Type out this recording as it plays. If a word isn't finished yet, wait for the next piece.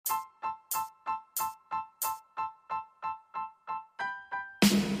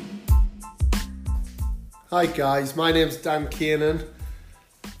Hi guys, my name's Dan Kiernan.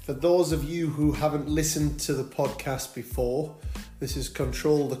 For those of you who haven't listened to the podcast before, this is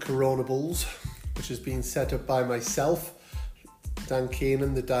Control the Coronables, which has been set up by myself, Dan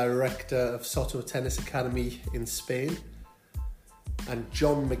Kiernan, the director of Soto Tennis Academy in Spain, and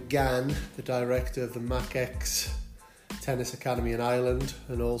John McGann, the director of the MacX Tennis Academy in Ireland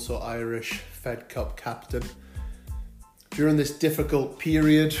and also Irish Fed Cup captain. During this difficult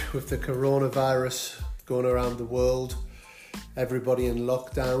period with the coronavirus going around the world, everybody in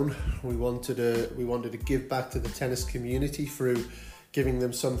lockdown, we wanted to give back to the tennis community through giving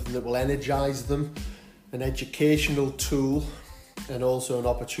them something that will energise them, an educational tool, and also an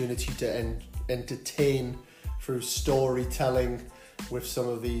opportunity to entertain through storytelling with some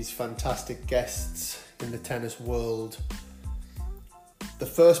of these fantastic guests in the tennis world. The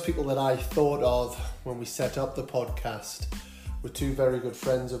first people that I thought of when we set up the podcast were two very good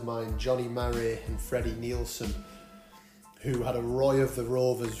friends of mine, Jonny Marray and Freddie Nielsen, who had a Roy of the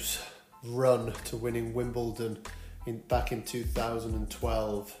Rovers run to winning Wimbledon back in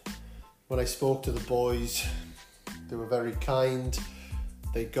 2012. When I spoke to the boys, they were very kind.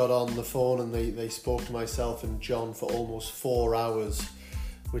 They got on the phone and they spoke to myself and John for almost 4 hours,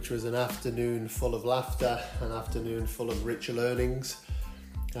 which was an afternoon full of laughter, an afternoon full of rich learnings.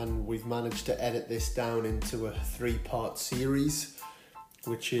 And we've managed to edit this down into a 3-part series,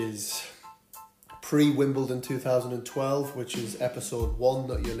 which is pre-Wimbledon 2012, which is episode 1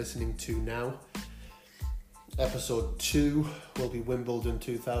 that you're listening to now. Episode 2 will be Wimbledon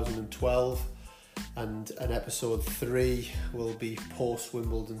 2012, and episode 3 will be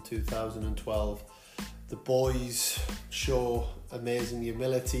post-Wimbledon 2012. The boys show amazing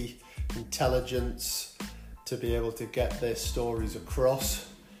humility, intelligence to be able to get their stories across.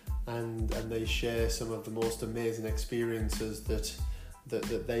 And they share some of the most amazing experiences that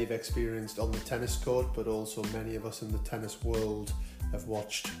they've experienced on the tennis court, but also many of us in the tennis world have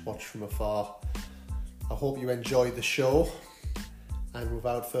watched from afar. I hope you enjoyed the show, and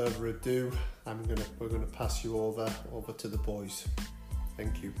without further ado, we're gonna pass you over to the boys.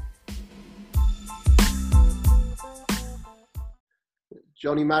 Thank you.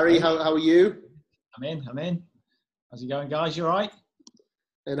 Jonny Marray, how are you? I'm in. How's it going, guys? You all right?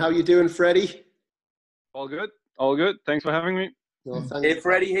 And how you doing, Freddie? All good. Thanks for having me. No, hey,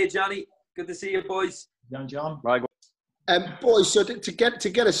 Freddie. Hey, Johnny. Good to see you, boys. Young John. Right. Boys, so to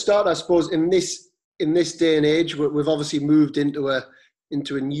get a start, I suppose in this day and age, we've obviously moved into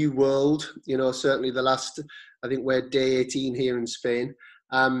a new world. You know, certainly I think we're day 18 here in Spain.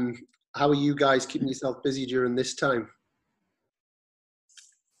 How are you guys keeping yourself busy during this time?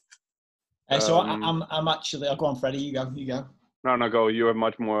 So I'm actually. I'll go on, Freddie. You go. No, go. You have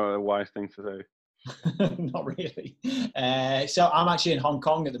much more wise things to say. Not really. So I'm actually in Hong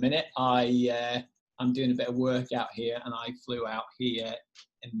Kong at the minute. I'm doing a bit of work out here, and I flew out here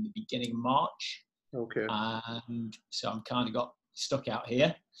in the beginning of March. Okay. And so I'm kind of got stuck out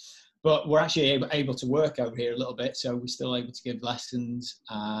here, but we're actually able to work over here a little bit. So we're still able to give lessons,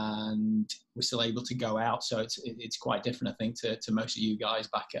 and we're still able to go out. So it's quite different, I think, to most of you guys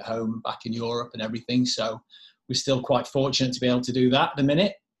back at home, back in Europe and everything. So we're still quite fortunate to be able to do that at the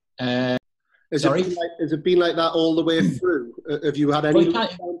minute. Has it been like that all the way through? Have you had any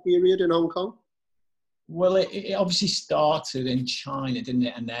lockdown period in Hong Kong? Well, it obviously started in China, didn't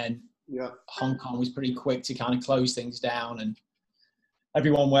it? And then Hong Kong was pretty quick to kind of close things down, and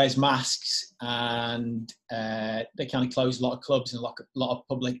everyone wears masks, and they kind of closed a lot of clubs and a lot of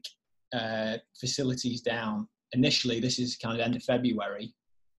public facilities down. Initially, this is kind of end of February,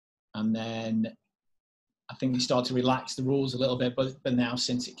 and then I think they started to relax the rules a little bit, but now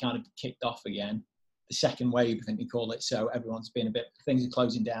since it kind of kicked off again, the second wave, I think they call it, so everyone's been things are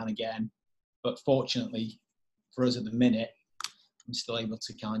closing down again. But fortunately for us at the minute, I'm still able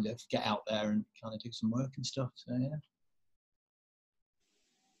to kind of get out there and kind of do some work and stuff, so yeah.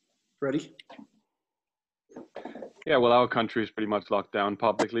 Ready? Yeah, well, our country is pretty much locked down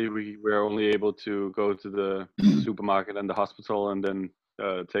publicly. We're only able to go to the supermarket and the hospital, and then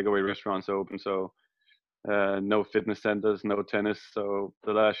takeaway restaurants open, so no fitness centers, no tennis. So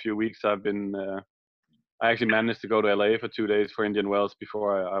the last few weeks I actually managed to go to LA for 2 days for Indian Wells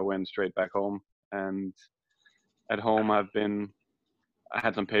before I went straight back home. And at home I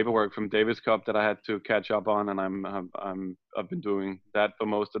had some paperwork from Davis Cup that I had to catch up on, and I've been doing that for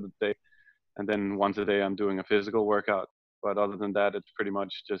most of the day. And then once a day I'm doing a physical workout. But other than that, it's pretty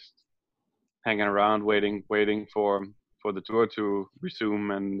much just hanging around, waiting for the tour to resume.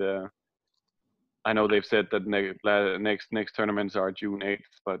 And I know they've said that next tournaments are June 8th,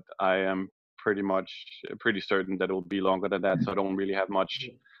 but I am pretty certain that it will be longer than that. So I don't really have much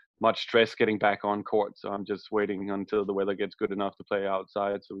much stress getting back on court. So I'm just waiting until the weather gets good enough to play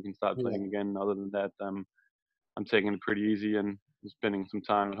outside so we can start playing again. Other than that, I'm taking it pretty easy and spending some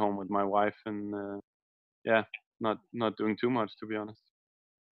time at home with my wife, and not doing too much, to be honest.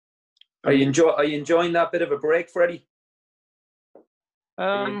 Are you enjoying that bit of a break, Freddie?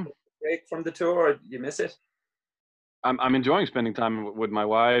 Break from the tour, or you miss it? I'm enjoying spending time with my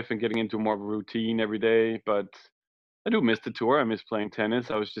wife and getting into more of a routine every day, but I do miss the tour. I miss playing tennis.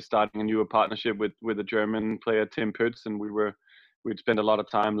 I was just starting a new partnership with a German player, Tim Pütz, and we'd spent a lot of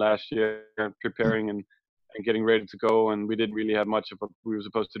time last year preparing and getting ready to go, and we didn't really have much of we were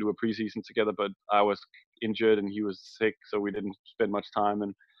supposed to do a preseason together, but I was injured and he was sick, so we didn't spend much time,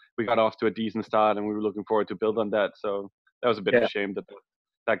 and we got off to a decent start, and we were looking forward to build on that. So that was a bit of a shame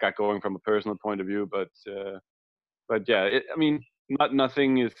that got going from a personal point of view, but yeah,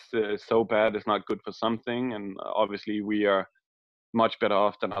 nothing is so bad. It's not good for something, and obviously we are much better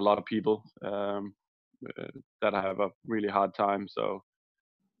off than a lot of people that have a really hard time. So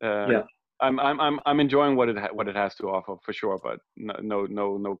I'm enjoying what it has to offer for sure, but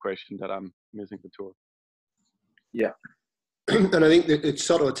no question that I'm missing the tour. Yeah, and I think that it's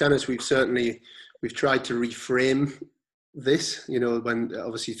sort of tennis. We've tried to reframe this. You know, when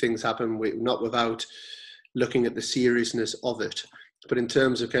obviously things happen, not without looking at the seriousness of it, but in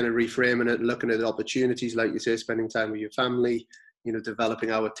terms of kind of reframing it, looking at opportunities, like you say, spending time with your family, you know,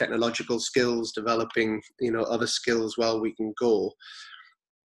 developing our technological skills, developing, you know, other skills while we can go.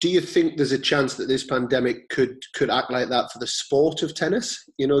 Do you think there's a chance that this pandemic could act like that for the sport of tennis,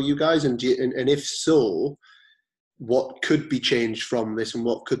 you know, you guys? And if so, what could be changed from this, and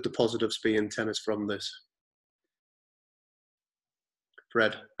what could the positives be in tennis from this?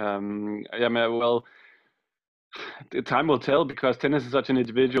 Fred? Well, the time will tell, because tennis is such an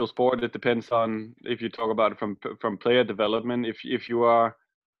individual sport. It depends on, if you talk about it from player development. If you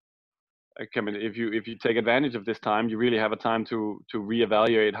take advantage of this time, you really have a time to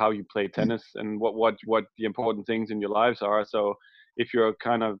reevaluate how you play tennis and what the important things in your lives are. So if you're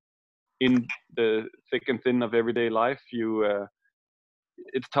kind of in the thick and thin of everyday life,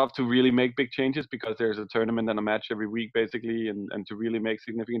 it's tough to really make big changes, because there's a tournament and a match every week basically, and to really make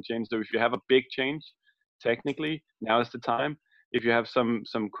significant change. So if you have a big change, technically, now is the time. If you have some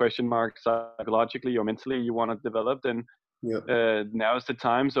question marks psychologically or mentally you want to develop, then now is the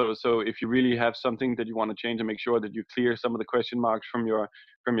time. So if you really have something that you want to change and make sure that you clear some of the question marks from your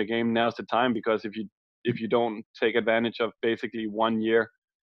game, now's the time. Because if you don't take advantage of basically 1 year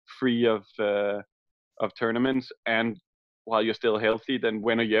free of tournaments, and while you're still healthy, then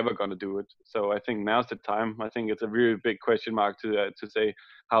when are you ever going to do it? So I think now's the time. I think it's a really big question mark to say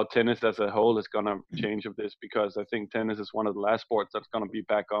how tennis as a whole is going to change of this, because I think tennis is one of the last sports that's going to be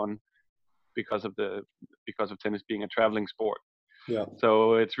back on, because of tennis being a traveling sport. Yeah.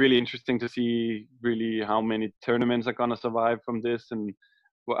 So it's really interesting to see really how many tournaments are going to survive from this, and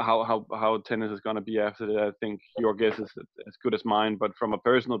how tennis is going to be after that. I think your guess is as good as mine, but from a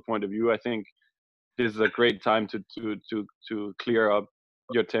personal point of view, I think this is a great time to clear up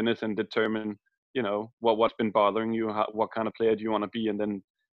your tennis and determine, you know, what's been bothering you, what kind of player do you want to be, and then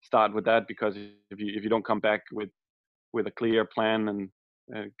start with that. Because if you don't come back with a clear plan and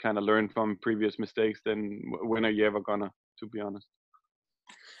kind of learn from previous mistakes, then when are you ever gonna, to be honest?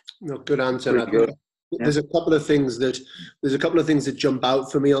 No, good answer. Good. There's a couple of things that jump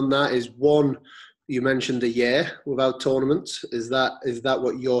out for me on that. Is one, you mentioned a year without tournaments. Is that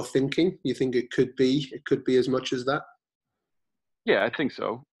what you're thinking? You think it could be as much as that? Yeah, I think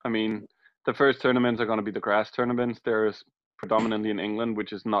so. I mean, the first tournaments are going to be the grass tournaments. There's predominantly in England,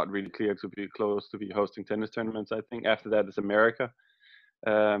 which is not really clear to be close to be hosting tennis tournaments. I think after that is America,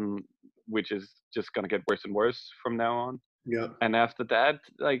 which is just going to get worse and worse from now on. Yeah. And after that,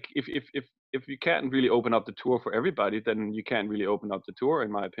 like if you can't really open up the tour for everybody, then you can't really open up the tour,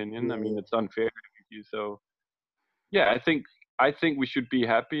 in my opinion. Yeah. I mean, it's unfair. So yeah, I think we should be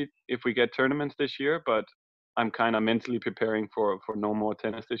happy if we get tournaments this year, but I'm kind of mentally preparing for no more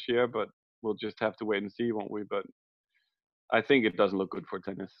tennis this year, but we'll just have to wait and see, won't we? But I think it doesn't look good for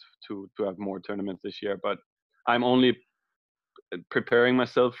tennis to have more tournaments this year, but I'm only preparing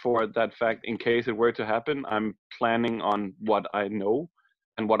myself for that fact in case it were to happen. I'm planning on what I know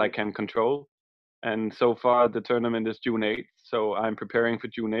and what I can control. And so far the tournament is June 8th. So I'm preparing for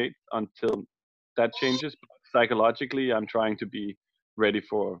June 8th until that changes. But psychologically, I'm trying to be ready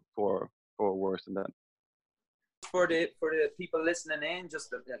for worse than that. For the people listening in,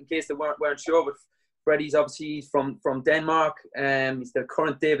 just in case they weren't sure, but Freddie's obviously from Denmark. He's the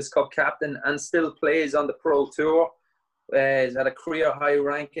current Davis Cup captain and still plays on the Pro Tour. He's had a career high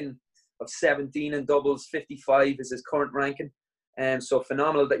ranking of 17 in doubles, 55 is his current ranking. So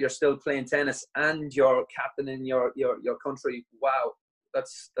phenomenal that you're still playing tennis and you're captain in your country. Wow,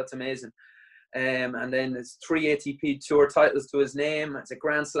 that's amazing. And then there's 3 ATP Tour titles to his name. It's a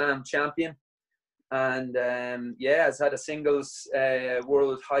Grand Slam champion, and has had a singles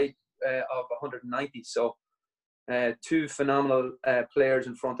world height of 190. So 2 phenomenal players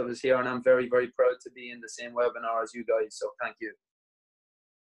in front of us here, and I'm very, very proud to be in the same webinar as you guys. So thank you.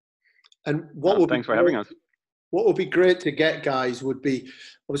 And thanks for having us. What would be great to get, guys, would be,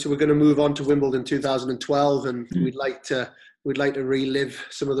 obviously we're going to move on to Wimbledon 2012, and we'd like to relive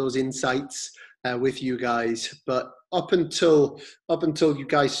some of those insights with you guys. But up until you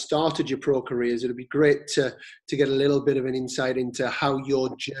guys started your pro careers, it'd be great to get a little bit of an insight into how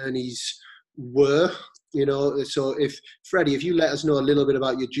your journeys were. So if Freddie, if you let us know a little bit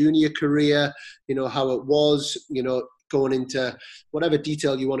about your junior career, how it was, going into whatever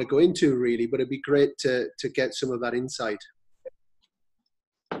detail you want to go into, really, but it'd be great to get some of that insight.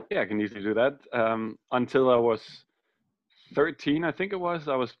 Yeah, I can easily do that. Until I was 13, I think it was,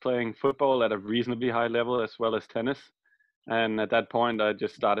 I was playing football at a reasonably high level as well as tennis. And at that point, I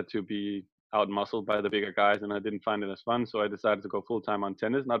just started to be out-muscled by the bigger guys, and I didn't find it as fun. So I decided to go full-time on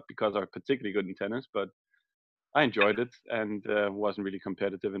tennis, not because I was particularly good in tennis, but I enjoyed it and wasn't really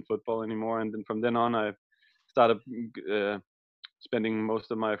competitive in football anymore. And then from then on, I started spending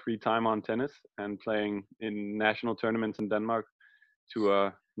most of my free time on tennis and playing in national tournaments in Denmark to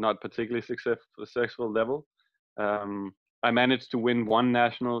a not particularly successful level. I managed to win 1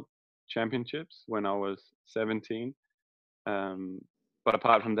 national championships when I was 17. But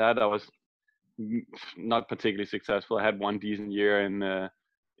apart from that, I was not particularly successful. I had 1 decent year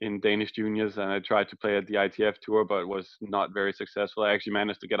in Danish juniors, and I tried to play at the ITF tour, but was not very successful. I actually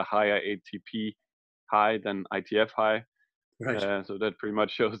managed to get a higher ATP high than ITF high. Right. So that pretty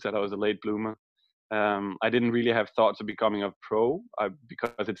much shows that I was a late bloomer. I didn't really have thoughts of becoming a pro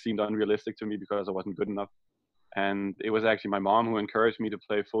because it seemed unrealistic to me because I wasn't good enough. And it was actually my mom who encouraged me to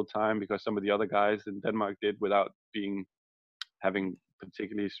play full time because some of the other guys in Denmark did without having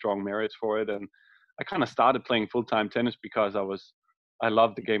particularly strong merits for it. And I kind of started playing full time tennis because I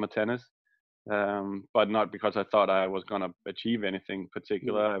loved the game of tennis. But not because I thought I was going to achieve anything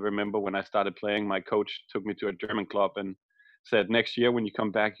particular. I remember when I started playing, my coach took me to a German club and said, next year when you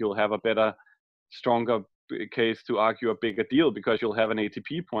come back, you'll have a better, stronger case to argue a bigger deal because you'll have an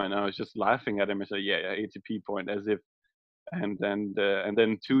ATP point. And I was just laughing at him and said, yeah, ATP point, as if. And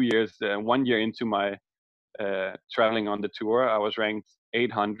then 2 years, 1 year into my traveling on the tour, I was ranked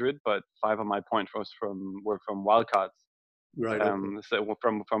 800, but 5 of my points were from wildcards. Right. So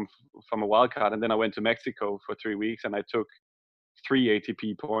from a wild card, and then I went to Mexico for 3 weeks, and I took 3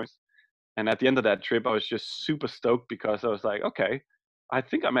 ATP points. And at the end of that trip, I was just super stoked because I was like, okay, I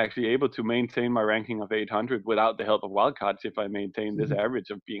think I'm actually able to maintain my ranking of 800 without the help of wildcards if I maintain this average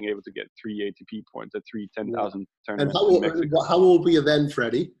of being able to get 3 ATP points at 3 10,000 tournaments. And how old were you then,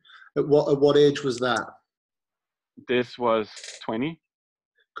 Freddie? At what age was that? This was 20.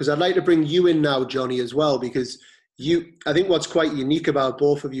 Because I'd like to bring you in now, Jonny, as well, because I think what's quite unique about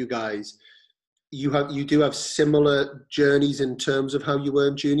both of you guys, you do have similar journeys in terms of how you were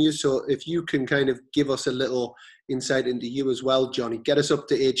in juniors. So if you can kind of give us a little insight into you as well, Jonny, get us up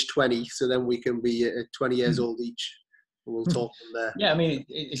to age 20, so then we can be at 20 years old each. And we'll talk from there. Yeah, I mean,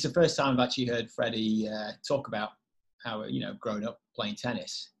 it's the first time I've actually heard Freddie talk about how, growing up playing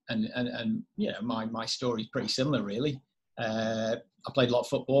tennis. And my story is pretty similar, really. I played a lot of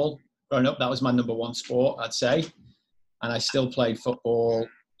football. Growing up, that was my number 1 sport, I'd say. And I still played football,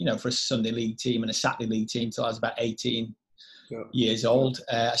 for a Sunday league team and a Saturday league team till I was about 18 years old.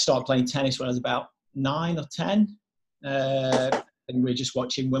 I started playing tennis when I was about 9 or 10. And we were just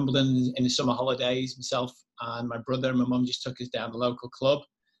watching Wimbledon in the summer holidays. Myself and my brother and my mum just took us down to the local club.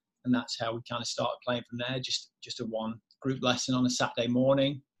 And that's how we kind of started playing from there. Just a 1 group lesson on a Saturday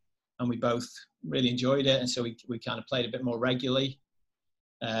morning. And we both really enjoyed it. And so we kind of played a bit more regularly.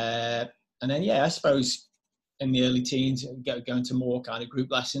 And then, I suppose in the early teens, going to more kind of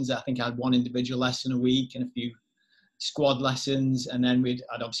group lessons. I think I had 1 individual lesson a week and a few squad lessons. And then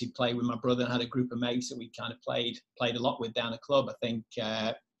I'd obviously play with my brother and had a group of mates that we kind of played a lot with down the club. I think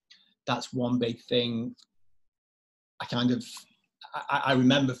that's one big thing. I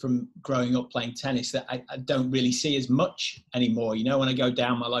remember from growing up playing tennis that I don't really see as much anymore. When I go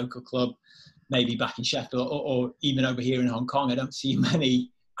down my local club, maybe back in Sheffield or even over here in Hong Kong, I don't see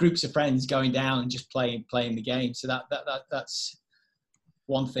many groups of friends going down and just playing the game. So that's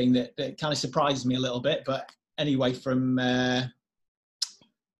one thing that kind of surprises me a little bit. But anyway,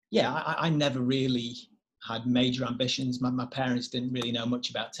 I never really had major ambitions. My parents didn't really know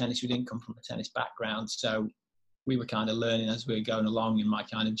much about tennis. We didn't come from a tennis background. So we were kind of learning as we were going along in my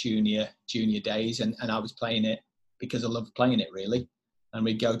kind of junior days, and I was playing it because I loved playing it, really. And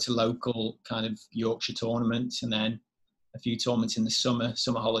we'd go to local kind of Yorkshire tournaments, and then a few tournaments in the summer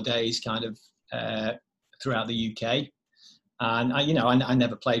holidays, kind of throughout the UK. And I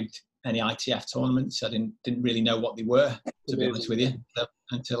never played any ITF tournaments. I didn't really know what they were, to be honest with you,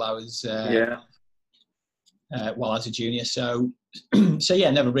 until I was I was a junior. So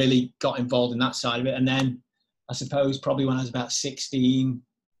yeah, never really got involved in that side of it. And then I suppose probably when I was about 16,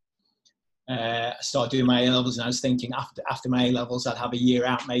 I started doing my A-levels, and I was thinking after my A-levels I'd have a year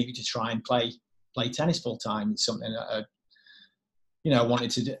out maybe to try and play tennis full time. It's something that I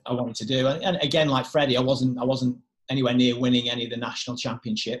wanted to do. And again, like Freddie, I wasn't anywhere near winning any of the national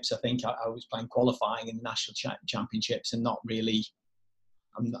championships. I think I was playing qualifying in the national championships, and not really.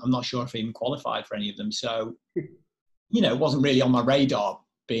 I'm not sure if I even qualified for any of them. So, it wasn't really on my radar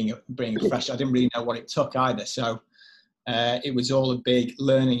being a professional. I didn't really know what it took either. So it was all a big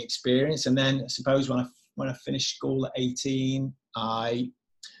learning experience. And then I suppose when I finished school at 18,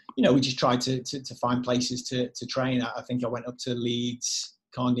 we just tried to find places to train. I think I went up to Leeds,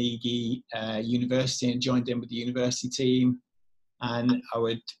 Carnegie University, and joined in with the university team. And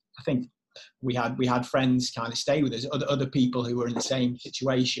I think we had friends kind of stay with us, other people who were in the same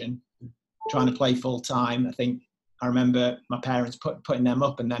situation, trying to play full time. I think I remember my parents putting them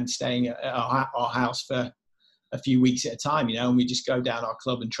up and then staying at our house for a few weeks at a time, and we just go down our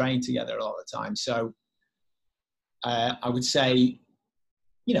club and train together a lot of the time. So I would say,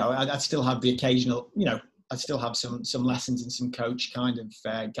 I'd still have the occasional, I'd still have some lessons and some coach kind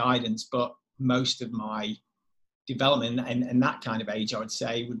of guidance, but most of my development in that kind of age, I would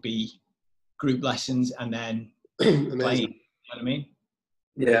say, would be group lessons and then playing. You know what I mean?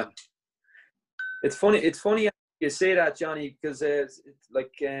 Yeah. It's funny you say that, Jonny, because it's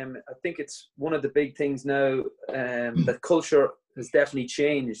like I think it's one of the big things now that culture has definitely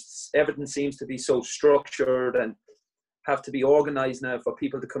changed. Everything seems to be so structured and have to be organized now for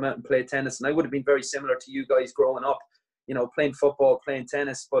people to come out and play tennis. And I would have been very similar to you guys growing up, playing football, playing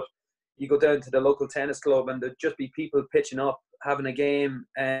tennis, but you go down to the local tennis club and there'd just be people pitching up, having a game,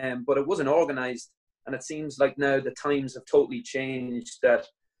 but it wasn't organized. And it seems like now the times have totally changed, that,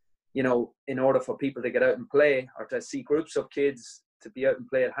 in order for people to get out and play, or to see groups of kids to be out and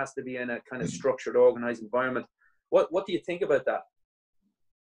play, it has to be in a kind of structured, organized environment. What do you think about that?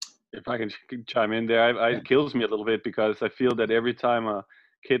 If I can chime in there, it kills me a little bit, because I feel that every time a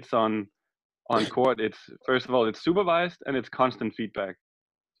kid's on court, it's, first of all, it's supervised and it's constant feedback.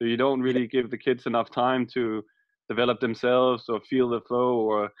 So you don't really give the kids enough time to develop themselves or feel the flow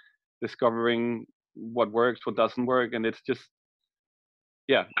or discovering what works, what doesn't work. And it's just,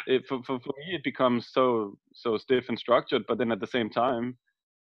 for me, it becomes so stiff and structured, but then at the same time,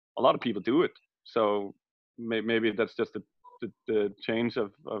 a lot of people do it. So maybe that's just the change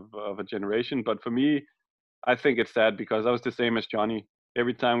of a generation. But for me, I think it's sad, because I was the same as Jonny.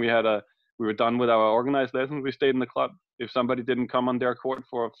 Every time we were done with our organized lessons, we stayed in the club. If somebody didn't come on their court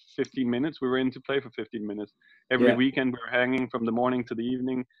for 15 minutes, we were in to play for 15 minutes. Every weekend, we were hanging from the morning to the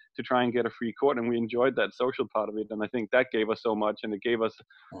evening to try and get a free court, and we enjoyed that social part of it. And I think that gave us so much, and it gave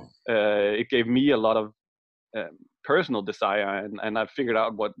me a lot of personal desire, and I figured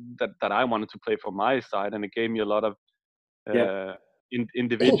out that I wanted to play for my side, and it gave me a lot of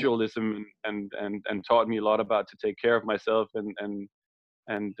individualism and taught me a lot about to take care of myself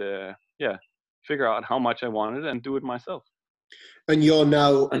and figure out how much I wanted and do it myself. And you're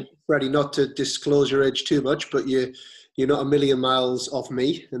now, Freddie, not to disclose your age too much, but you're not a million miles off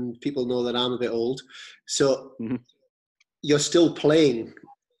me, and people know that I'm a bit old. So you're still playing,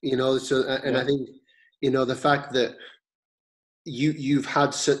 I think, the fact that you've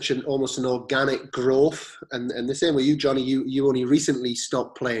had such almost an organic growth, and the same with you, Jonny, you only recently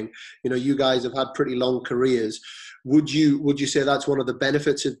stopped playing. You guys have had pretty long careers. Would you say that's one of the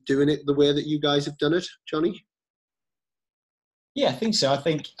benefits of doing it the way that you guys have done it, Jonny? Yeah, I think so. I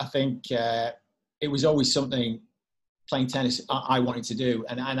think it was always something, playing tennis, I wanted to do,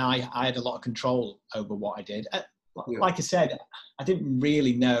 and I had a lot of control over what I did. Like I said, I didn't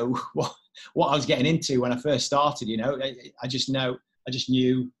really know what I was getting into when I first started. I just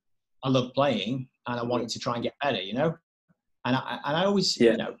knew I loved playing and I wanted to try and get better. And I always,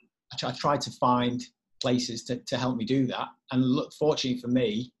 I tried to find places to help me do that. And look, fortunately for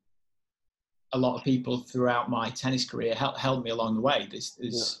me, a lot of people throughout my tennis career helped me along the way.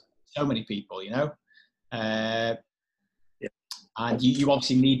 There's so many people, and you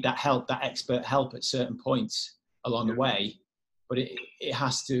obviously need that help, that expert help at certain points along the way. But it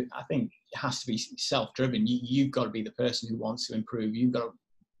has to, I think, it has to be self-driven. You've got to be the person who wants to improve. You've got to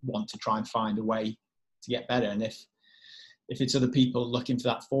want to try and find a way get better. And if it's other people looking for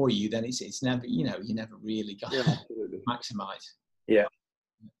that for you, then it's never, you never really got to maximize. Yeah.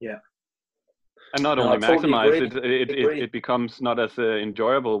 And not only maximize, it becomes not as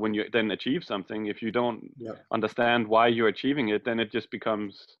enjoyable when you then achieve something. If you don't understand why you're achieving it, then it just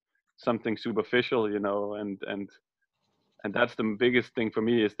becomes something superficial, and that's the biggest thing for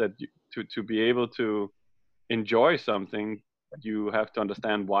me, is that to be able to enjoy something, you have to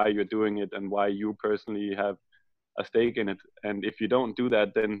understand why you're doing it and why you personally have a stake in it. And if you don't do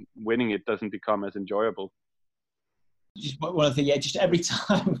that, then winning it doesn't become as enjoyable. Just one of the things, just every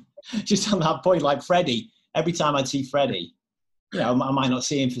time, just on that point, like Freddie, every time I'd see Freddie, I might not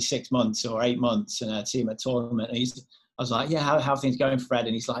see him for 6 months or 8 months, and I'd see him at a tournament, and I was like, yeah, how are things going, Fred?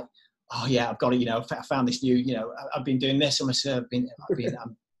 And he's like, oh yeah, I've got it, I found this new, I've been doing this on my serve, I'm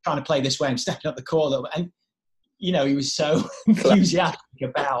trying to play this way, I'm stepping up the court a little bit. And, he was so enthusiastic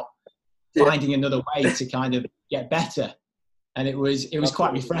about finding another way to kind of get better. And it was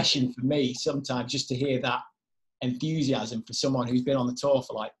quite refreshing for me sometimes just to hear that enthusiasm for someone who's been on the tour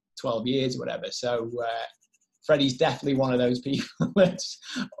for like 12 years or whatever. So Freddie's definitely one of those people that's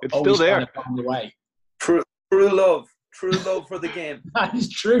always still there. trying to find a way. True love for the game. That is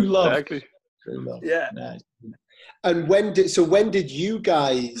true love. Exactly. True love. Yeah. And when did you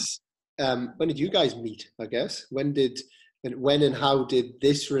guys meet, I guess? When and how did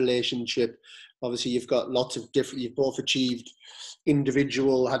this relationship, obviously you've got lots of you've both achieved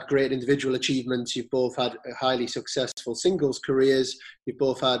had great individual achievements, you've both had highly successful singles careers, you've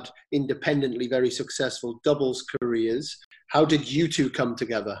both had independently very successful doubles careers. How did you two come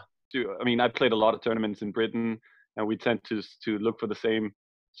together? I played a lot of tournaments in Britain, and we tend to look for the same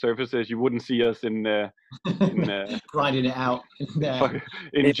surfaces. You wouldn't see us in grinding it out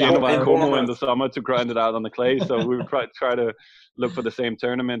in Genoa and Como in the summer to grind it out on the clay. So we would try to look for the same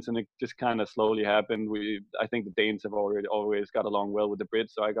tournaments, and it just kind of slowly happened. I think the Danes have always got along well with the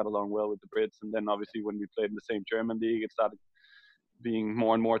Brits, so I got along well with the Brits. And then obviously when we played in the same German league, it started being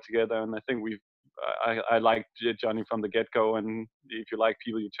more and more together. And I think I liked Jonny from the get-go, and if you like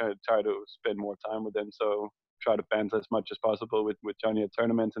people, you try to spend more time with them. So try to banter as much as possible with Jonny at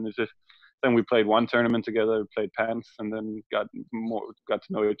tournaments, and it's just then we played one tournament together, we played Pants, and then got to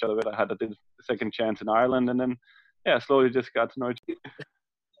know each other. I did the second chance in Ireland, and then slowly just got to know each other.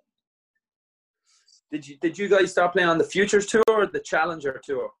 Did you guys start playing on the Futures Tour or the Challenger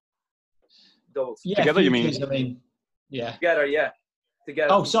Tour? Doubles. Yeah, together, Futures, you mean? Yeah.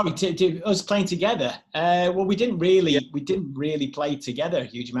 Together. Oh, sorry, to us playing together. Well, we didn't really play together a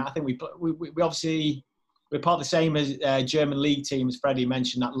huge amount. I think we obviously. We're part of the same as German league team, as Freddie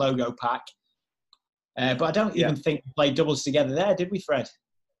mentioned, that logo pack. But I don't even think we played doubles together there, did we, Fred?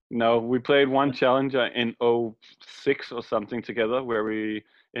 No, we played one Challenger in 2006 or something together,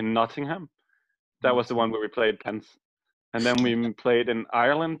 in Nottingham. That was the one where we played Pence. And then we played in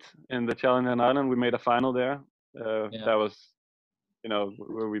Ireland, in the Challenger in Ireland. We made a final there. That was,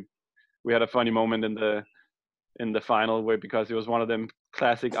 where we had a funny moment in the final because it was one of them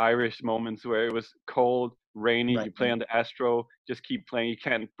classic Irish moments where it was cold, rainy, you play on the Astro, just keep playing, you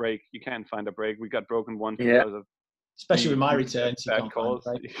can't break, you can't find a break. We got broken once because of especially with my returns, bad calls.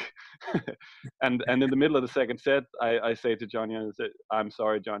 and in the middle of the second set, I say to Jonny, I'm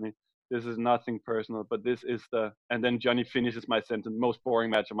sorry, Jonny, this is nothing personal, but this is and then Jonny finishes my sentence, most boring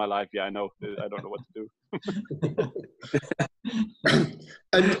match of my life. Yeah, I know, I don't know what to do.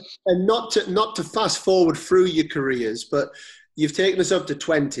 and not to fast forward through your careers, but you've taken us up to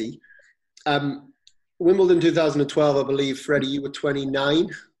 20. Wimbledon 2012, I believe, Freddie, you were 29.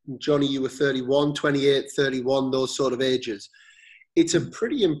 Jonny, you were 31, 28, 31, those sort of ages. It's a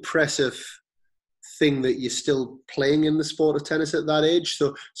pretty impressive thing that you're still playing in the sport of tennis at that age.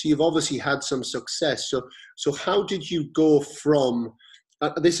 So you've obviously had some success. So how did you go from,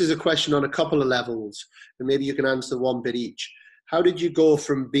 this is a question on a couple of levels, and maybe you can answer one bit each. How did you go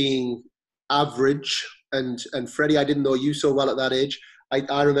from being average, and Freddie, I didn't know you so well at that age.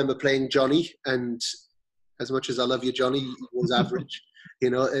 I remember playing Jonny, and as much as I love you, Jonny, he was average,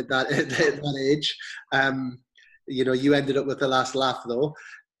 at that age. You ended up with the last laugh though.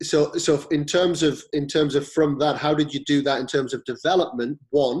 So in terms of from that, how did you do that in terms of development?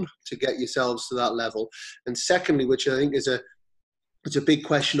 One, to get yourselves to that level, and secondly, which I think is it's a big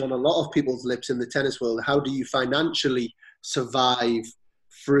question on a lot of people's lips in the tennis world, how do you financially survive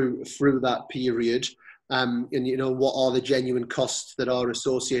through that period? And what are the genuine costs that are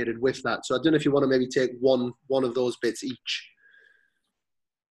associated with that? So I don't know if you want to maybe take one of those bits each.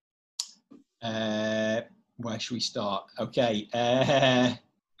 Where should we start? Okay.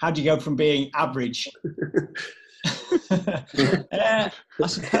 How do you go from being average? I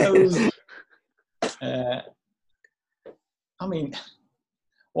suppose I mean,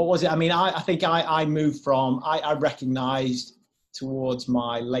 what was it? I mean, I think I moved from, I recognised towards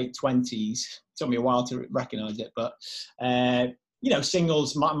my late 20s, it took me a while to recognise it, but,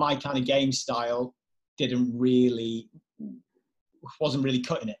 singles, my kind of game style wasn't really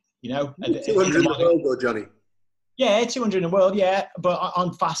cutting it, 200 in the world though, Jonny. Yeah, 200 in the world, yeah, but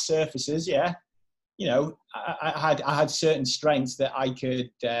on fast surfaces, yeah. I had certain strengths that I could,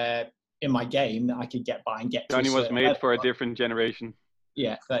 in my game, that I could get by and get to. Jonny was made for a different generation.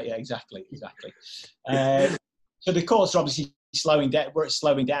 Yeah, exactly. So the courts are obviously slowing down. We're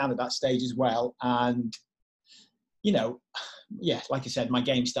slowing down at that stage as well, and like I said, my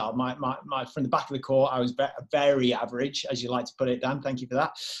game style, my from the back of the court, I was very average, as you like to put it, Dan. Thank you for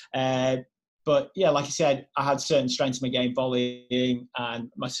that. But yeah, like I said, I had certain strengths in my game, volleying,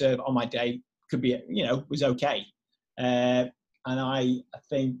 and my serve on my day could be, was okay. And I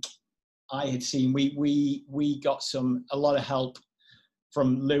think I had seen we got a lot of help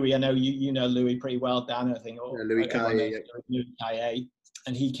from Louis. I know you know Louis pretty well, Dan. I think Louis Caillé, Louis Caillé,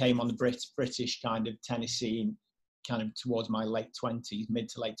 and he came on the British kind of tennis scene, kind of towards my mid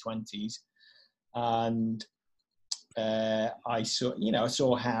to late 20s, and I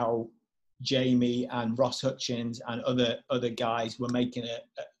saw how Jamie and Ross Hutchins and other guys were making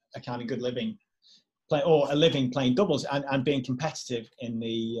a kind of good living playing doubles and being competitive in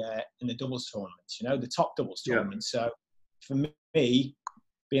the doubles tournaments, the top doubles tournaments. So for me,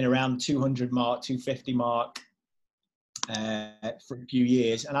 being around 200 mark, 250 mark for a few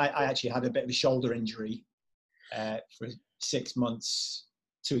years, and I actually had a bit of a shoulder injury for 6 months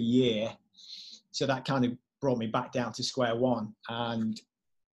to a year, so that kind of brought me back down to square one, and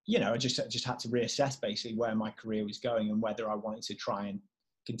I just had to reassess basically where my career was going and whether I wanted to try and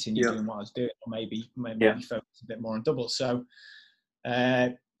continue doing what I was doing, or maybe focus a bit more on doubles. So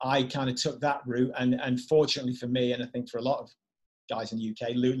I kind of took that route, and fortunately for me, and I think for a lot of guys in the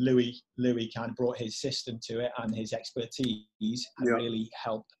UK, Louis kind of brought his system to it, and his expertise and really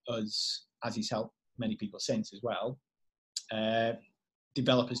helped us, as he's helped many people since as well,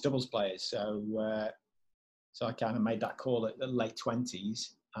 develop as doubles players. So I kind of made that call at the late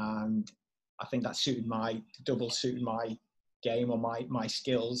 20s, and I think that doubles suited my game or my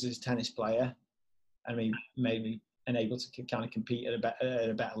skills as a tennis player. I mean, made me able to kind of compete at a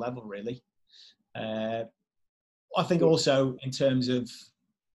better level, really. I think also in terms of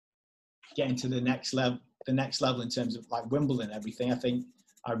getting to the next level in terms of like Wimbledon and everything, I think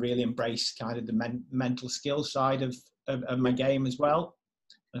I really embraced kind of the mental skill side of my game as well.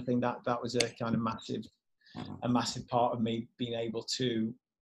 I think that was a kind of massive part of me being able to,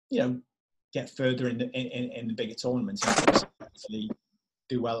 get further in the bigger tournaments and actually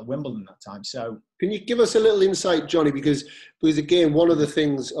do well at Wimbledon that time. So can you give us a little insight, Jonny? Because again, one of the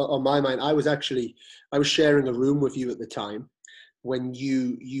things on my mind, I was sharing a room with you at the time when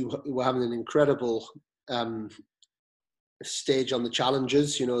you were having an incredible stage on the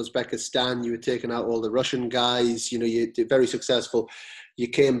challenges. Uzbekistan, you were taking out all the Russian guys. You did very successful. You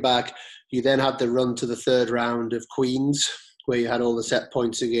came back. You then had the run to the third round of Queens, where you had all the set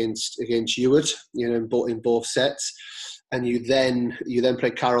points against Hewitt, in both sets. And you then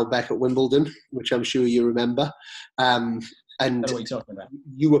played Carol Beck at Wimbledon, which I'm sure you remember. And what are you talking about?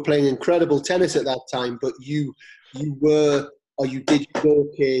 You were playing incredible tennis at that time, but you did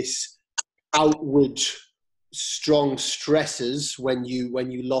showcase outward strong stresses when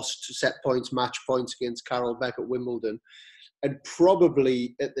you lost set points, match points against Carol Beck at Wimbledon. And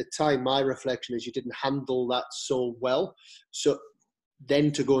probably at the time, my reflection is you didn't handle that so well. So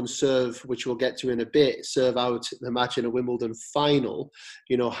then to go and serve, which we'll get to in a bit, serve out the match in a Wimbledon final,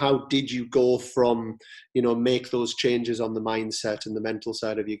 how did you go from, make those changes on the mindset and the mental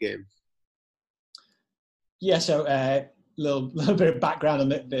side of your game? Yeah, so little bit of background on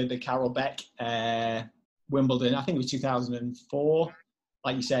the Carol Beck Wimbledon. I think it was 2004.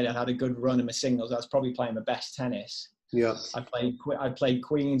 Like you said, I had a good run in my singles. I was probably playing my best tennis. Yeah, I played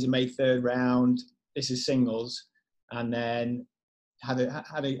Queens and made third round. This is singles, and then had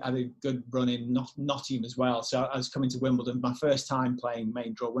a good run in Nottingham as well. So I was coming to Wimbledon, my first time playing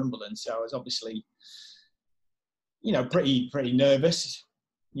main draw Wimbledon. So I was obviously, pretty nervous,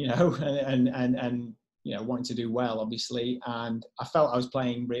 and wanting to do well, obviously. And I felt I was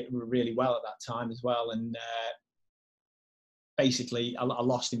playing really well at that time as well. And basically, I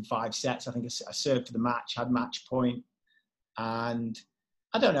lost in 5 sets. I think I served for the match, had match point. And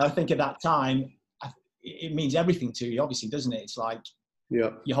I don't know, I think at that time, it means everything to you, obviously, doesn't it? It's like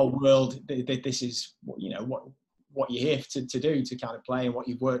your whole world, this is, what you're here to do, to kind of play, and what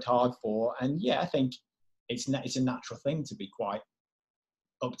you've worked hard for. And yeah, I think it's a natural thing to be quite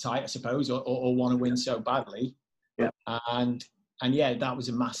uptight, I suppose, or want to win so badly. Yeah. And yeah, that was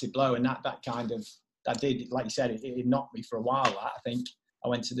a massive blow, and that did, like you said, it knocked me for a while. I think I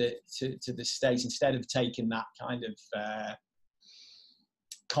went to the States instead of taking that kind of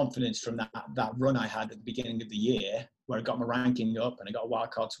confidence from that run I had at the beginning of the year, where I got my ranking up and I got a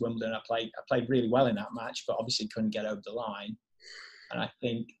wild card to Wimbledon. I played really well in that match, but obviously couldn't get over the line. And I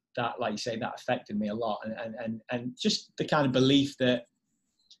think that, like you say, that affected me a lot, and just the kind of belief that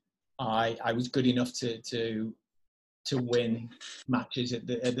I was good enough to win matches at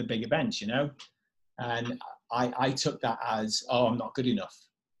the big events, you know. And I took that as, oh, I'm not good enough.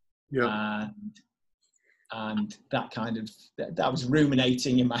 Yeah. And that kind of, that was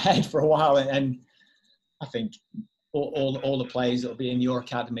ruminating in my head for a while. And I think all the players that will be in your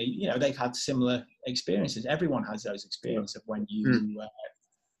academy, you know, they've had similar experiences. Everyone has those experiences of when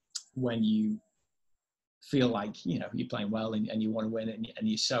you feel like, you know, you're playing well and you want to win, and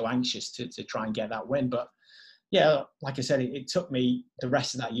you're so anxious to try and get that win. But yeah, like I said, it took me the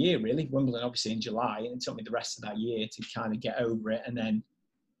rest of that year, really. Wimbledon obviously in July, and it took me the rest of that year to kind of get over it. And then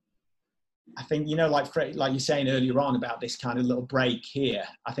I think, you know, like you're saying earlier on about this kind of little break here,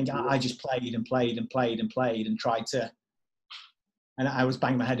 I think I just played and tried to, and I was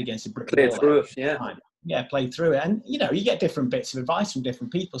banging my head against a brick wall. Played through it, yeah. Yeah, played through it. And, you know, you get different bits of advice from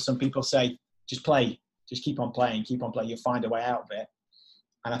different people. Some people say, just play, just keep on playing, you'll find a way out of it.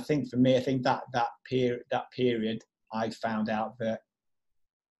 And I think for me, that period, I found out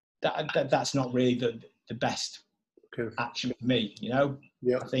that's not really the best action for me, you know?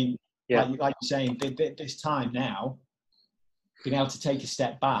 Yeah. I think, like you're saying, this time now, being able to take a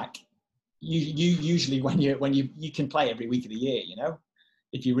step back, you usually when you can play every week of the year, you know,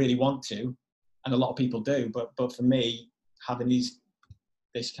 if you really want to, and a lot of people do. But for me, having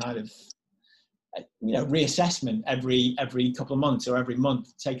this kind of, you know, reassessment every couple of months or every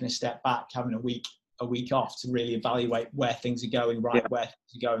month, taking a step back, having a week off to really evaluate where things are going right, where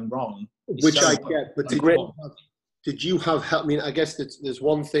things are going wrong. Which I get, but did you have help? I mean, I guess there's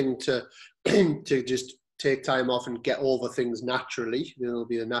one thing to just take time off and get over things naturally. It'll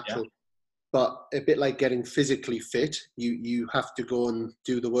be the natural. Yeah. But a bit like getting physically fit, you have to go and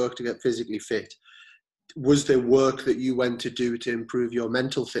do the work to get physically fit. Was there work that you went to do to improve your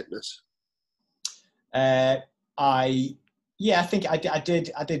mental fitness? I think I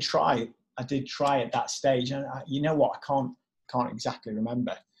did try. I did try at that stage, and you know what? I can't exactly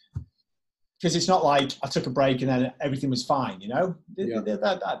remember, because it's not like I took a break and then everything was fine. You know,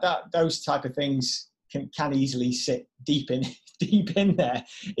 those type of things can easily sit deep in there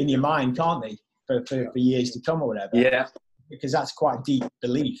in your mind, can't they? For years to come or whatever. Yeah. Because that's quite a deep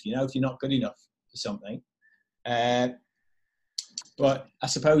belief, you know, if you're not good enough for something. But I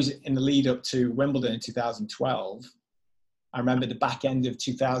suppose in the lead up to Wimbledon in 2012, I remember the back end of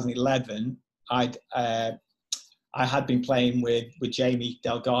 2011, I had been playing with Jamie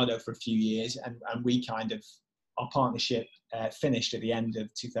Delgado for a few years, and we kind of, our partnership finished at the end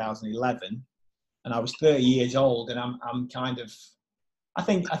of 2011, and I was 30 years old, and I'm kind of, I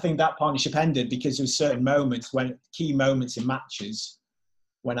think that partnership ended because there were certain moments, key moments in matches,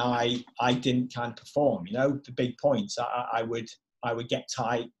 when I didn't kind of perform, you know, the big points, I would get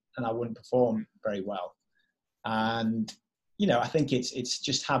tight and I wouldn't perform very well. And, you know, I think it's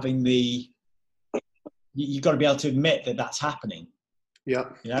just having you've got to be able to admit that that's happening. Yeah.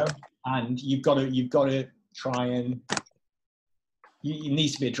 You know, and you've got to try and, it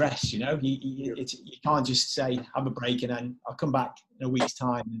needs to be addressed, you know. You can't just say, have a break and then I'll come back in a week's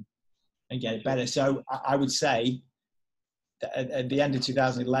time and get it better. So I would say that at the end of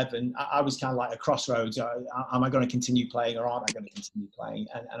 2011, I was kind of like a crossroads. Am I going to continue playing or aren't I going to continue playing?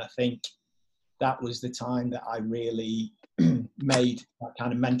 And I think that was the time that I really made that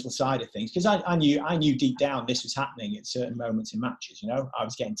kind of mental side of things. Because I knew deep down this was happening at certain moments in matches, you know. I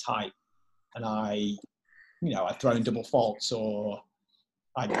was getting tight and I'd thrown double faults, or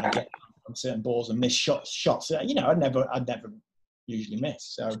I'd get on certain balls and miss shots. You know, I'd never usually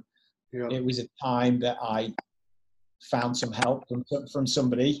miss. So it was a time that I found some help from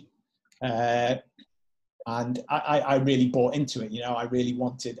somebody, and I really bought into it. You know, I really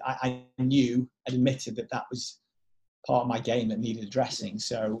wanted. I knew and admitted that was part of my game that needed addressing.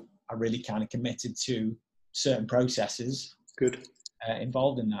 So I really kind of committed to certain processes. Good.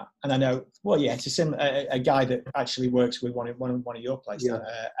 Involved in that, and I know. Well, yeah, it's a guy that actually works with one of your places,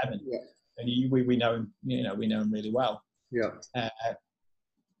 Evan, and we know him. We know him really well. Yeah.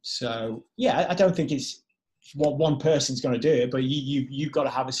 So yeah, I don't think it's one person's going to do it, but you've got to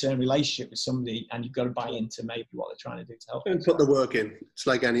have a certain relationship with somebody, and you've got to buy into maybe what they're trying to do to help. And put the work in. It's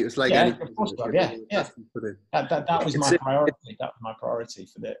like any. Of course, yeah. That was my priority. That was my priority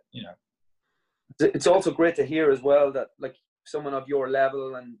for the. It's also great to hear as well that like someone of your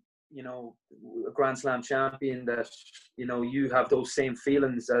level and a Grand Slam champion, that you have those same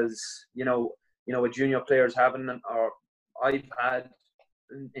feelings as a junior player's having, or I've had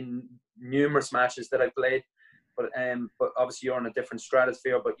in numerous matches that I've played. But obviously you're in a different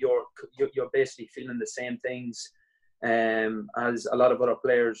stratosphere, but you're basically feeling the same things as a lot of other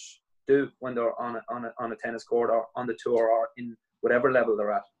players do when they're on a tennis court or on the tour or in whatever level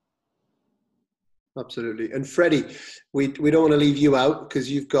they're at. Absolutely. And Freddie, we don't want to leave you out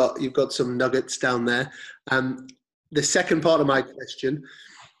because you've got some nuggets down there. The second part of my question,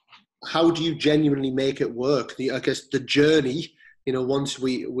 how do you genuinely make it work? I guess the journey, once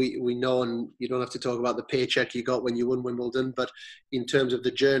we know, and you don't have to talk about the paycheck you got when you won Wimbledon, but in terms of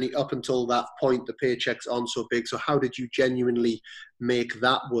the journey up until that point, the paychecks aren't so big. So how did you genuinely make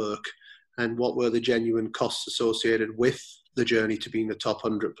that work? And what were the genuine costs associated with the journey to being the top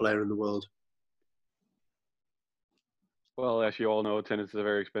 100 player in the world? Well, as you all know, tennis is a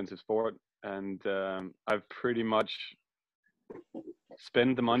very expensive sport, and I've pretty much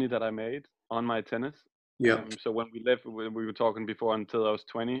spent the money that I made on my tennis. Yeah. So when we were talking before, until I was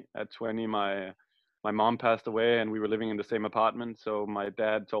 20. At 20, my mom passed away, and we were living in the same apartment. So my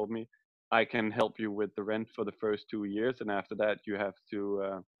dad told me, I can help you with the rent for the first 2 years, and after that, you have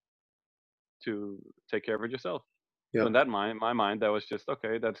to take care of it yourself. Yeah. So in my mind, that was just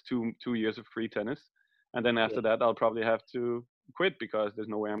okay. That's two years of free tennis. And then after that, I'll probably have to quit because there's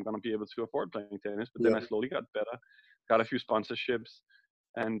no way I'm going to be able to afford playing tennis. But then I slowly got better, got a few sponsorships,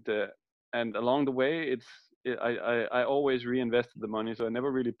 and along the way, I always reinvested the money. So I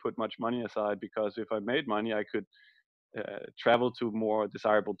never really put much money aside, because if I made money, I could travel to more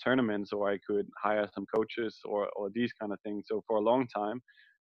desirable tournaments, or I could hire some coaches or these kind of things. So for a long time,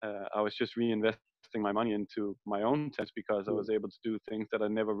 I was just reinvesting my money into my own tennis, because I was able to do things that I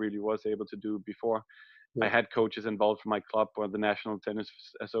never really was able to do before. I had coaches involved from my club or the National Tennis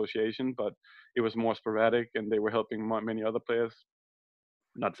Association, but it was more sporadic, and they were helping many other players.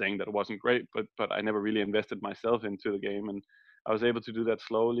 Not saying that it wasn't great, but I never really invested myself into the game, and I was able to do that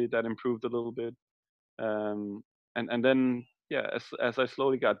slowly. That improved a little bit, and then as I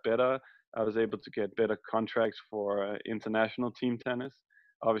slowly got better, I was able to get better contracts for international team tennis.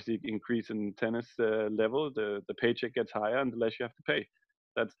 Obviously, increase in tennis level, the paycheck gets higher, and the less you have to pay.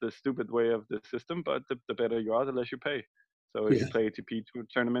 That's the stupid way of the system, but the better you are, the less you pay. So if you play ATP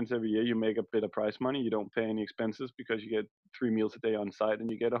tournaments every year, you make a bit of prize money. You don't pay any expenses, because you get 3 meals a day on site,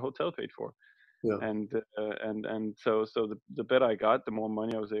 and you get a hotel paid for. Yeah. And so the better I got, the more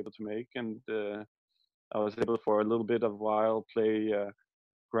money I was able to make, and I was able for a little bit of while play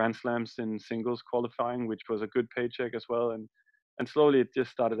Grand Slams in singles qualifying, which was a good paycheck as well. And slowly it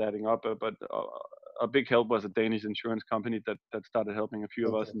just started adding up. But a big help was a Danish insurance company that started helping a few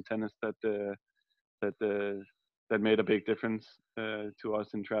of us in tennis that made a big difference to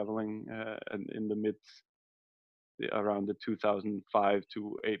us in traveling in the around the 2005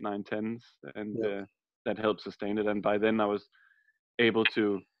 to 8, 9, 10s, and that helped sustain it. And by then I was able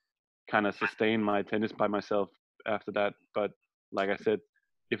to kind of sustain my tennis by myself after that. But like I said,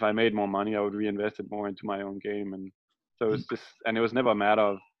 if I made more money, I would reinvest it more into my own game. And so it's just, and it was never a matter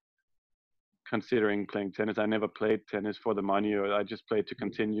of considering playing tennis. I never played tennis for the money, or I just played to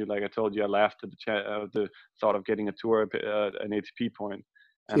continue. Like I told you, I laughed at the thought of getting a tour, an ATP point,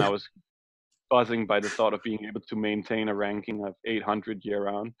 and I was buzzing by the thought of being able to maintain a ranking of 800 year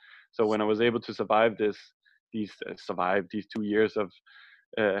round. So when I was able to survive these 2 years of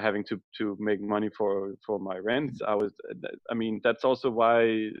having to make money for my rent, that's also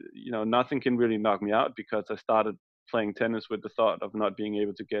why nothing can really knock me out, because I started playing tennis with the thought of not being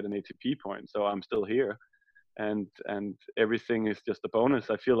able to get an ATP point. So I'm still here, and everything is just a bonus.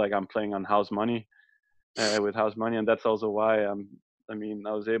 I feel like I'm playing on house money, with house money, and that's also why I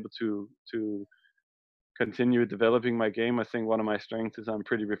was able to continue developing my game. I think one of my strengths is I'm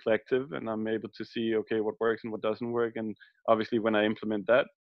pretty reflective, and I'm able to see, okay, what works and what doesn't work. And obviously when I implement that,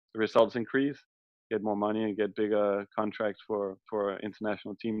 the results increase, get more money, and get bigger contracts for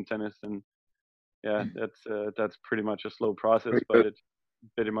international team tennis. And that's pretty much a slow process, but it's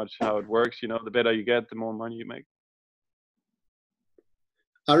pretty much how it works. The better you get, the more money you make.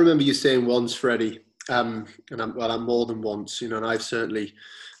 I remember you saying once, Freddie, and I'm more than once, and I've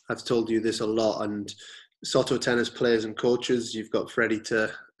told you this a lot, and Soto tennis players and coaches, you've got Freddie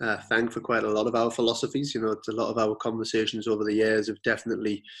to thank for quite a lot of our philosophies. You know, it's a lot of our conversations over the years have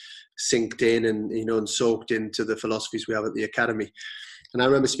definitely synced in and, you know, and soaked into the philosophies we have at the academy. And I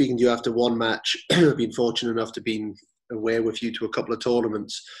remember speaking to you after one match. I've been fortunate enough to be away with you to a couple of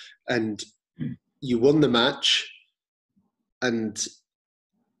tournaments, and you won the match, and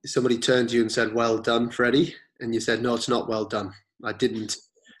somebody turned to you and said, "Well done, Freddie." And you said, "No, it's not well done. I didn't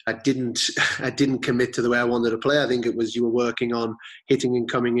commit to the way I wanted to play. I think it was you were working on hitting and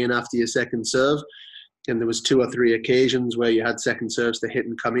coming in after your second serve. And there was 2 or 3 occasions where you had second serves to hit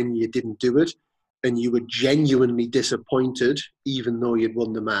and come in. You didn't do it. And you were genuinely disappointed, even though you'd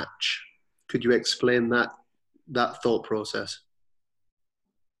won the match." Could you explain that thought process?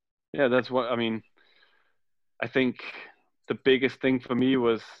 Yeah, that's what, I mean, I think the biggest thing for me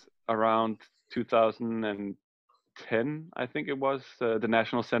was around 2010, I think it was, the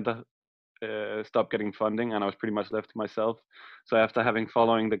National Center stopped getting funding, and I was pretty much left to myself. So after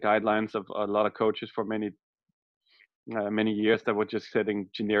following the guidelines of a lot of coaches for many years that were just setting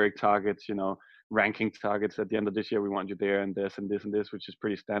generic targets, you know, ranking targets, at the end of this year we want you there and this and this and this, which is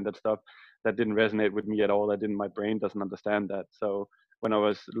pretty standard stuff, that didn't resonate with me at all. My brain doesn't understand that. So when I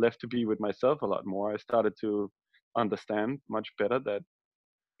was left to be with myself a lot more, I started to understand much better that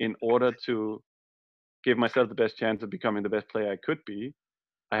in order to give myself the best chance of becoming the best player I could be,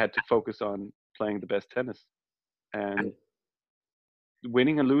 I had to focus on playing the best tennis. And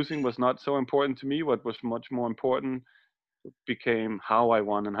winning and losing was not so important to me. What was much more important became how I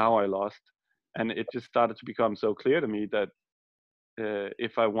won and how I lost. And it just started to become so clear to me that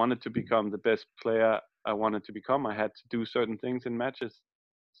if I wanted to become the best player I wanted to become, I had to do certain things in matches,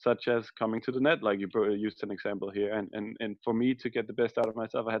 such as coming to the net, like you used an example here. And for me to get the best out of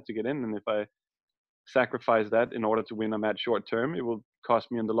myself, I had to get in. And if I sacrifice that in order to win a match short term, it will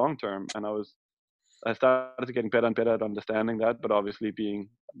cost me in the long term. And I started getting better and better at understanding that. But obviously, being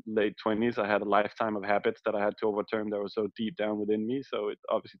late 20s, I had a lifetime of habits that I had to overturn that were so deep down within me. So it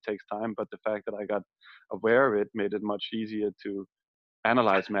obviously takes time. But the fact that I got aware of it made it much easier to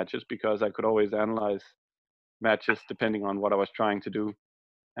analyze matches, because I could always analyze matches depending on what I was trying to do.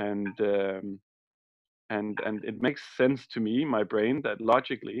 And it makes sense to me, my brain, that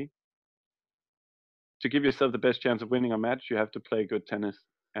logically, to give yourself the best chance of winning a match, you have to play good tennis.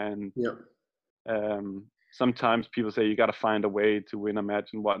 And sometimes people say you got to find a way to win a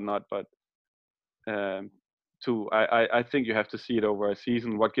match and whatnot, but I think you have to see it over a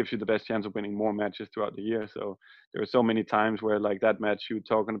season. What gives you the best chance of winning more matches throughout the year? So there are so many times where, like that match you were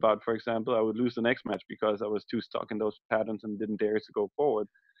talking about, for example, I would lose the next match because I was too stuck in those patterns and didn't dare to go forward.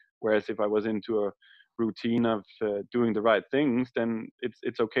 Whereas if I was into a routine of doing the right things, then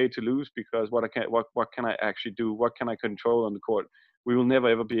it's okay to lose, because what can I actually do? What can I control on the court? We will never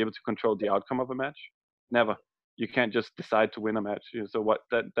ever be able to control the outcome of a match. Never. You can't just decide to win a match. So what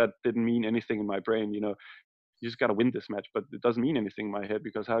that didn't mean anything in my brain. You just got to win this match, but it doesn't mean anything in my head,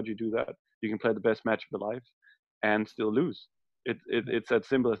 because how do you do that? You can play the best match of your life and still lose. It's as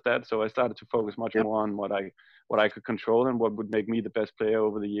simple as that. So I started to focus much more on what I could control and what would make me the best player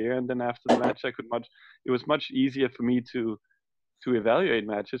over the year. And then after the match, it was much easier for me to evaluate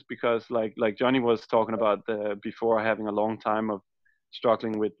matches, because like Jonny was talking about before, having a long time of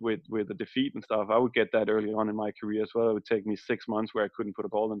struggling with the defeat and stuff. I would get that early on in my career as well. It would take me 6 months where I couldn't put a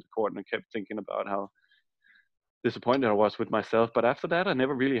ball in the court, and I kept thinking about how disappointed I was with myself. But after that, I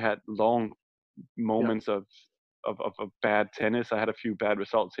never really had long moments of bad tennis. I had a few bad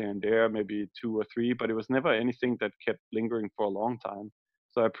results here and there, maybe 2 or 3, but it was never anything that kept lingering for a long time.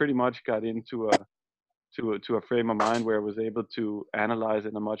 So I pretty much got into a frame of mind where I was able to analyze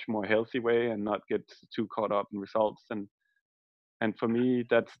in a much more healthy way and not get too caught up in results. And for me,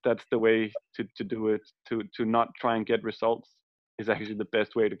 that's the way to do it. To not try and get results is actually the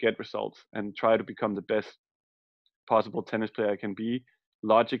best way to get results, and try to become the best possible tennis player I can be.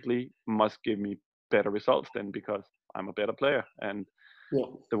 Logically, must give me better results then, because I'm a better player. And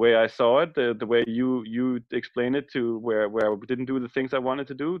the way I saw it, the way you explained it, to where I didn't do the things I wanted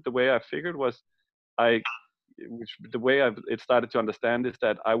to do, the way I figured was it started to understand is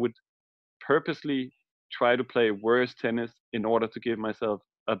that I would purposely try to play worse tennis in order to give myself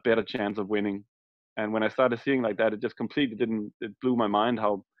a better chance of winning. And when I started seeing like that, it just completely it blew my mind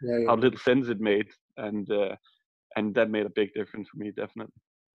how little sense it made. And that made a big difference for me, definitely.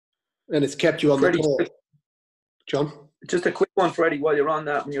 And it's kept you on the court. John? Just a quick one, Freddie, while you're on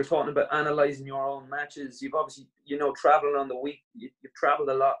that, when you're talking about analysing your own matches, you've obviously, travelling on the week, you've travelled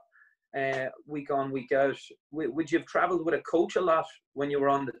a lot, week on, week out. Would you have travelled with a coach a lot when you were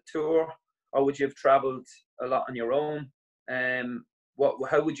on the tour, or would you have travelled a lot on your own?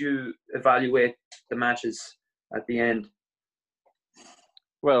 How would you evaluate the matches at the end?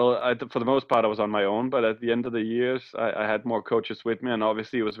 Well, for the most part, I was on my own, but at the end of the years, I had more coaches with me, and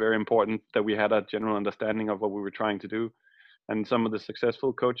obviously it was very important that we had a general understanding of what we were trying to do. And some of the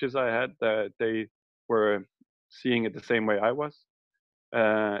successful coaches I had, they were seeing it the same way I was,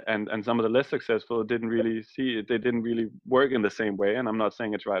 and some of the less successful didn't really see it. They didn't really work in the same way. And I'm not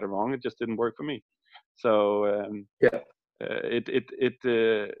saying it's right or wrong; it just didn't work for me. So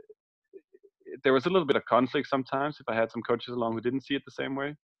there was a little bit of conflict sometimes if I had some coaches along who didn't see it the same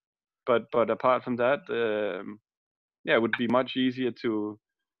way. But apart from that, it would be much easier to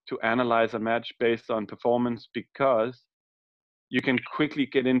analyze a match based on performance, because you can quickly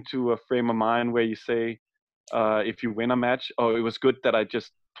get into a frame of mind where you say, if you win a match, oh, it was good that I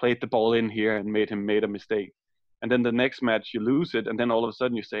just played the ball in here and made a mistake. And then the next match you lose it, and then all of a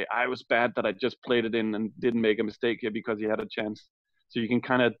sudden you say, I was bad that I just played it in and didn't make a mistake here because he had a chance. So you can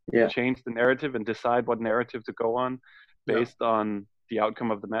kind of change the narrative and decide what narrative to go on based on the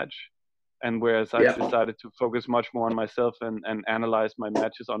outcome of the match. And whereas I decided to focus much more on myself and analyze my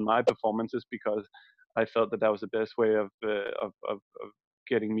matches on my performances, because I felt that was the best way of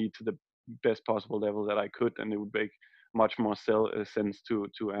getting me to the best possible level that I could, and it would make much more sense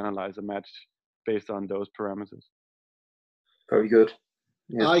to analyze a match based on those parameters. Very good.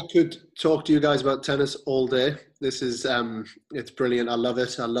 Yeah. I could talk to you guys about tennis all day. This is it's brilliant. I love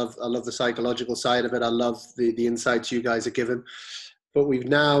it. I love the psychological side of it. I love the insights you guys are given. But we're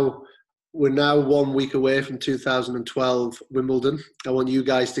now 1 week away from 2012 Wimbledon. I want you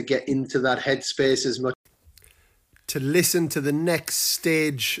guys to get into that headspace as much, to listen to the next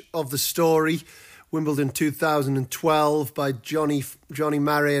stage of the story. Wimbledon 2012 by Jonny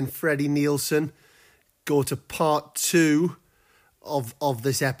Marray and Freddie Nielsen. Go to part 2 of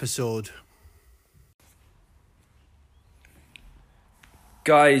this episode.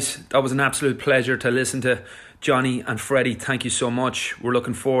 Guys, that was an absolute pleasure to listen to Jonny and Freddie. Thank you so much. We're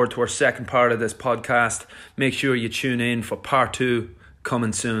looking forward to our second part of this podcast. Make sure you tune in for part 2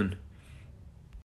 coming soon.